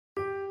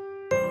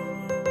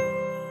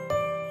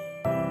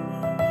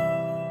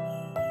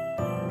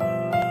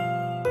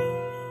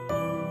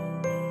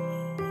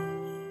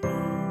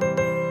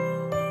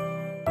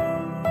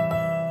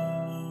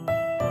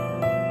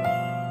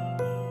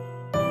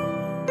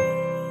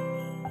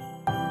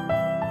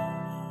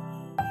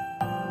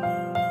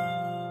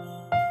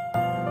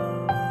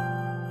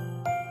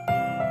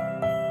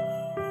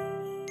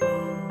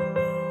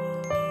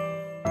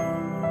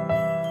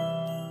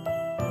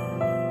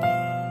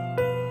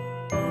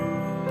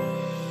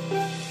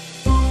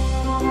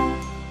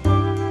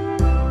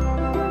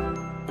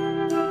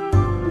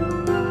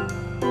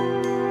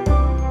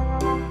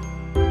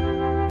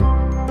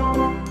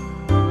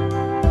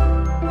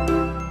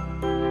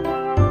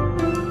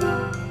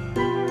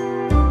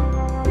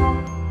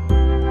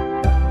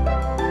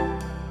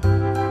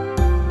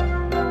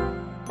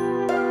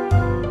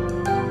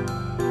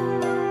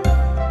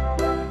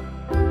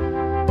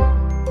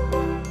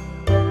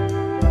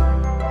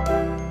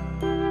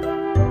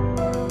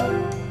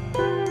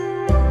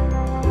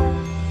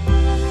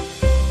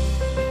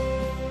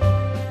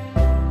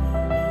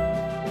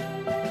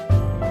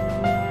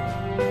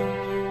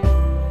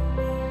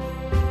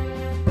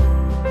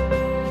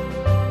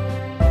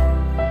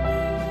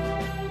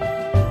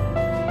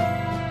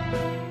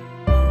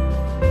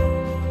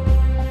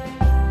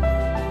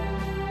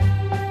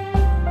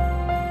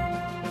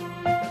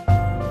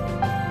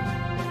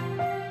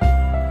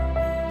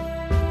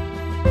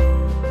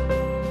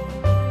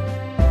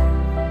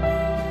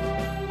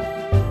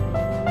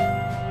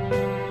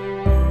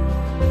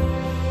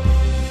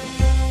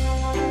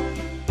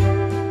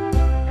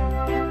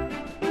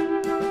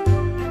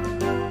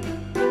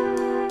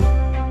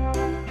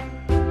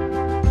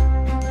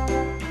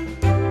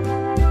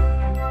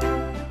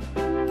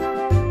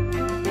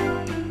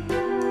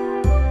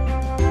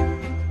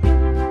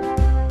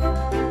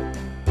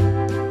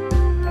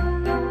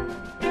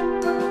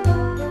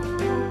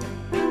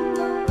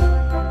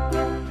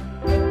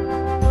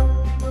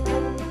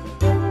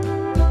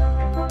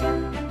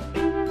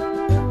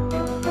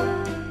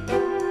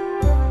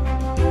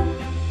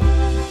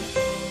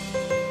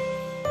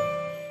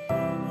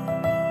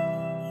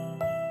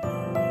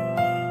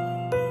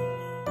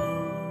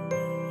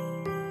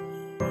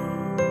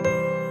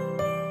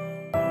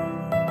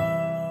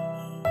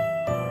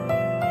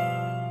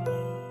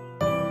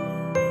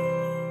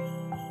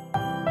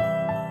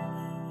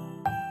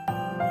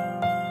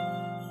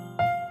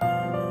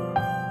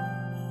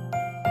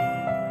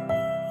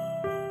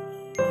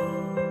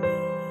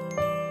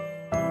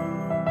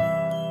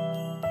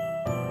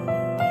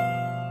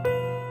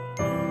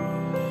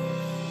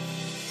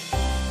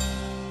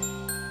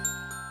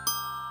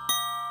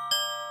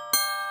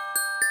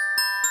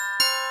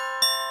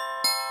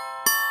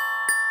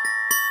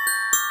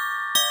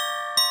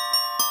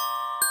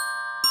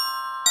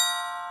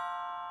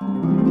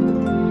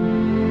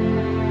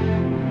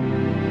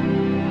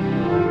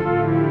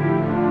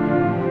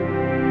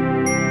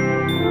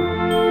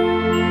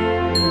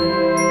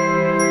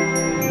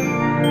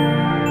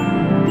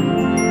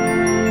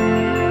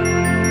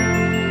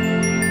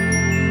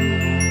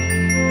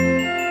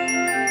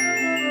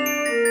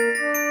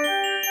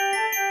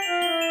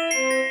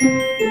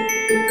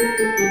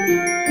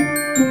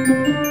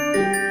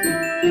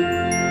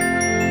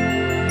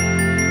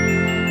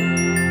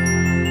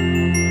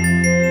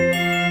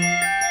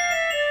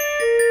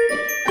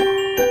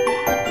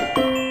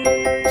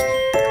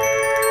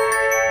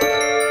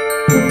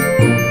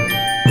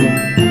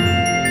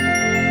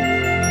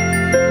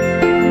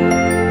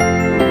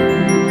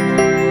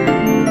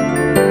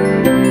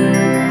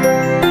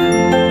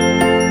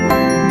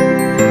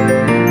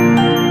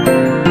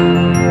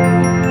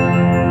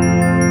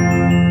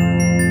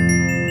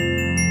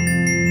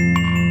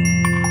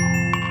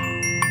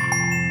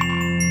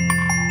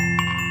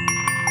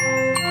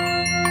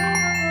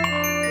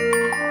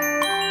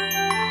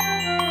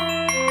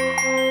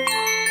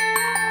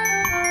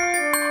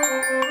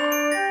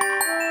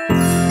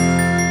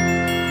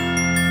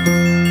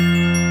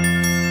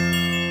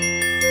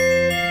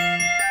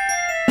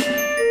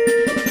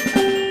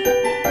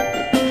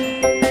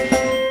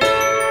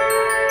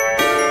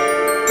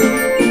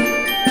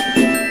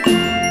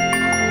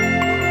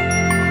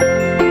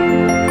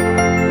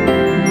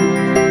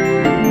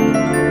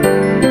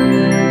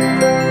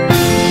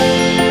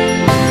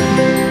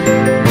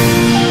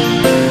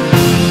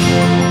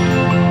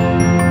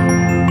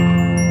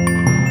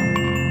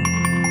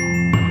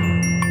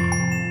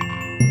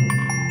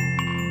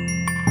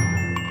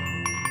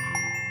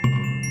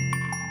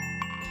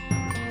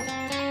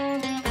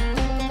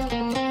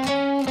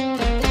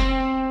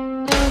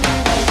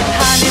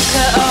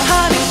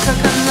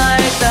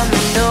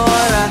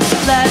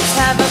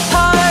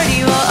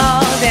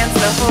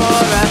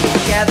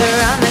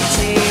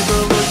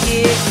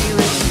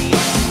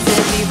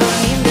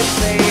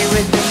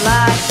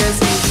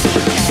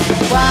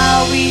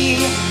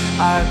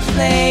are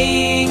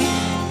playing,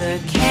 the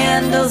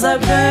candles are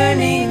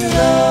burning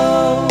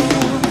low.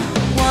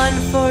 One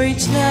for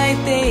each night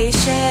they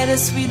shed a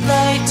sweet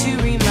light to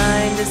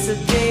remind us of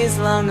days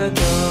long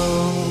ago.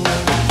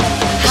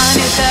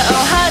 Hanukkah,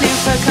 oh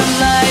Hanukkah, come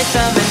light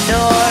the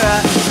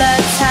menorah.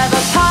 Let's have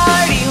a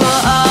party,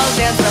 we'll all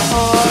dance the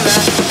hora.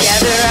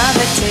 Gather around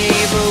the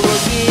table,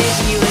 we'll give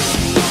you a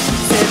treat.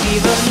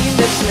 Sevivo need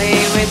to play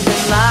with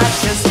and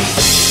lots of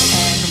sweets.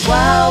 And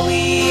while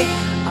we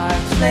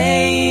are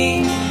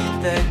playing,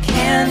 the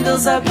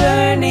candles are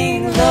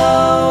burning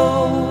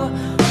low.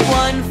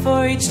 One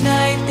for each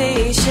night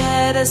they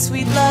shed a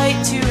sweet light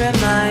to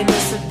remind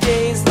us of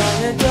days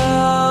long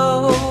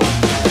ago.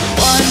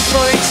 One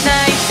for each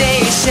night they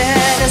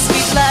shed a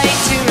sweet light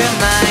to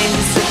remind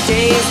us of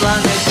days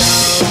long ago.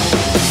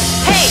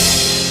 Hey!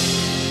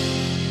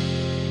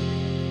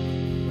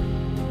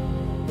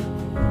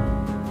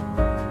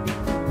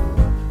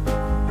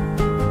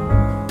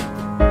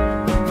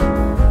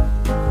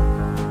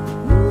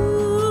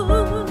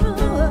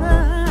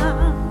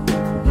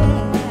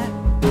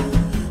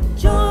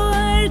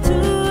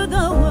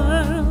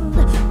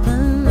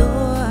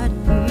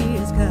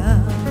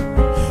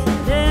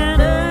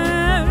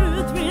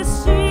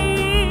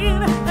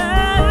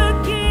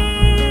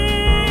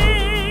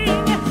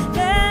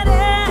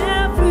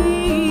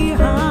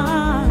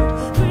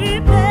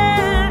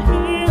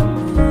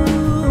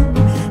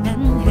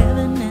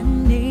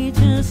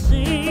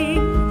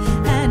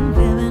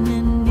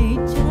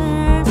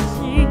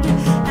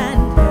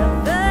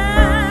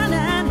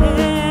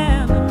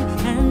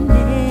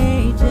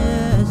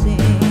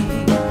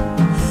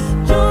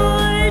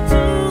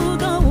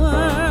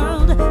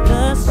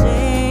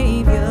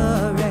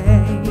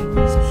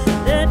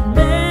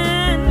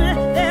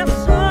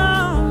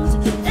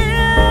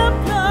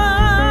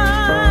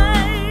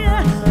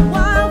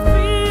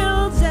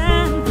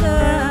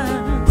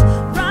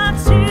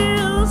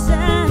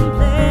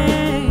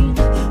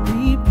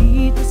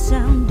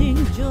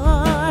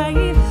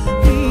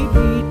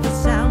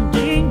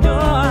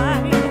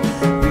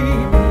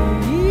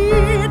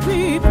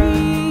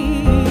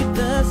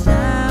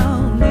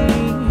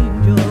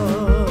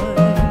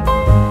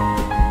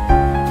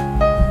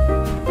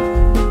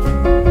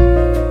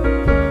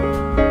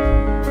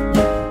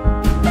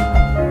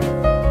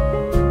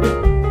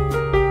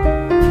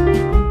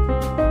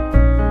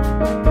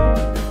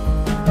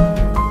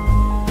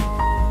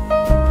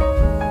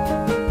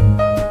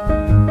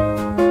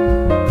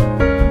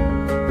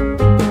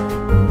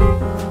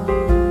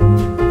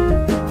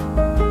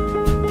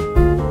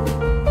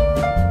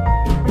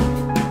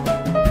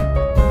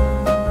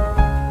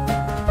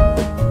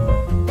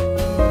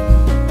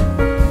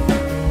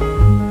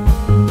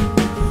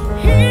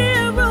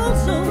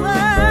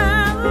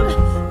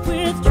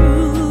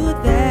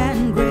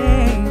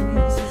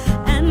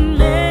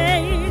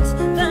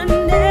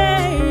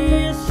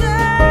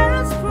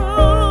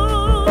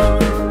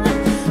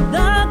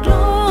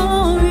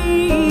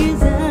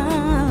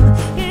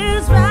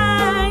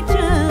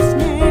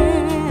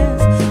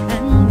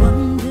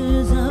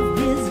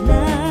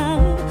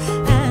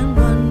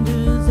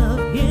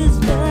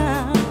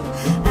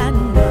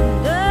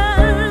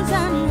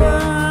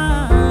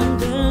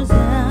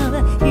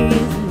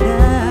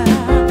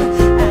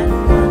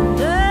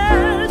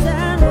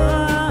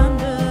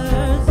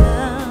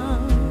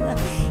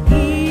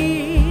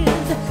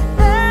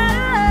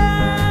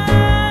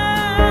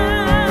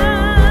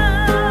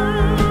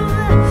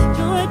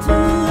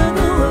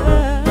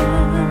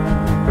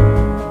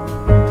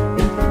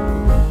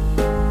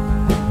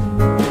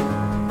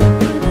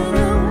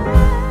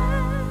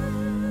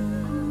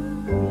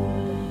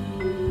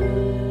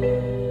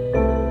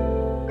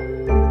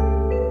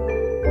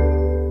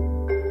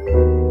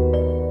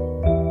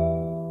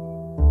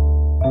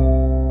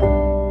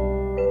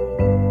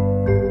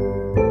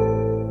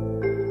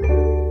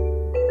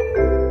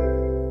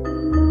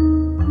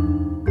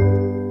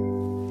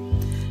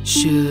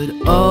 Should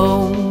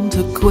old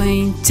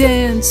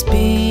acquaintance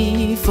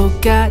be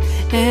forgot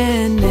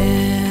and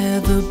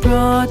never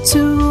brought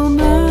to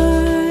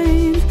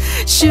mind?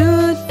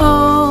 Should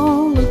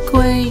old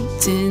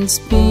acquaintance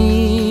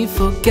be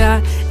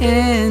forgot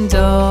and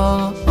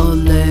all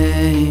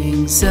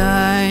lang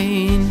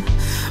syne?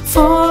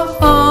 For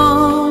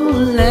all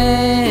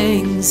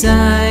lang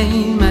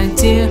syne, my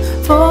dear,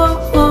 for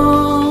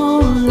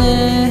all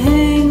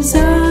lang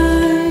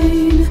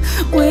syne,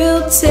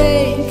 we'll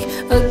take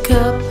a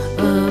cup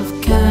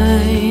of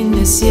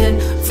kindness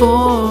yet for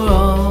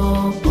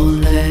all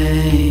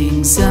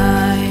lang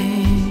syne.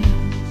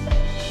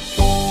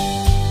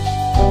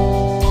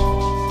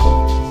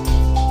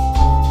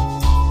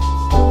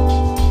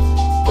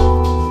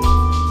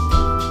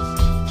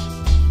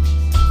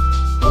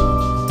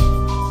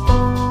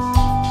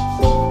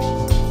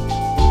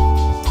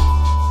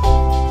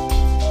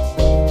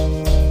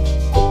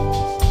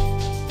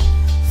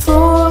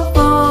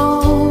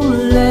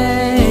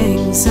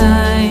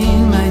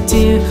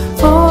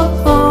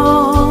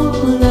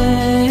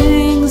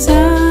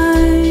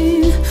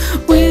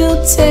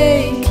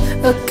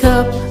 A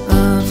cup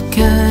of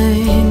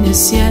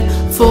kindness yet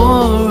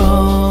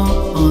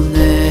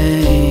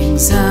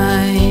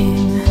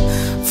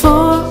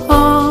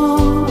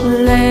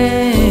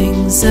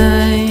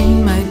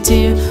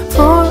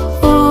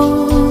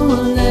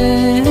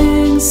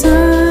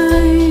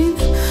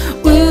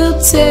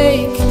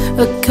take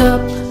a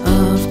cup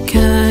of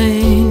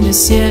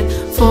kindness, yet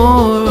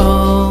for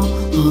all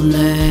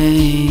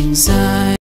anxiety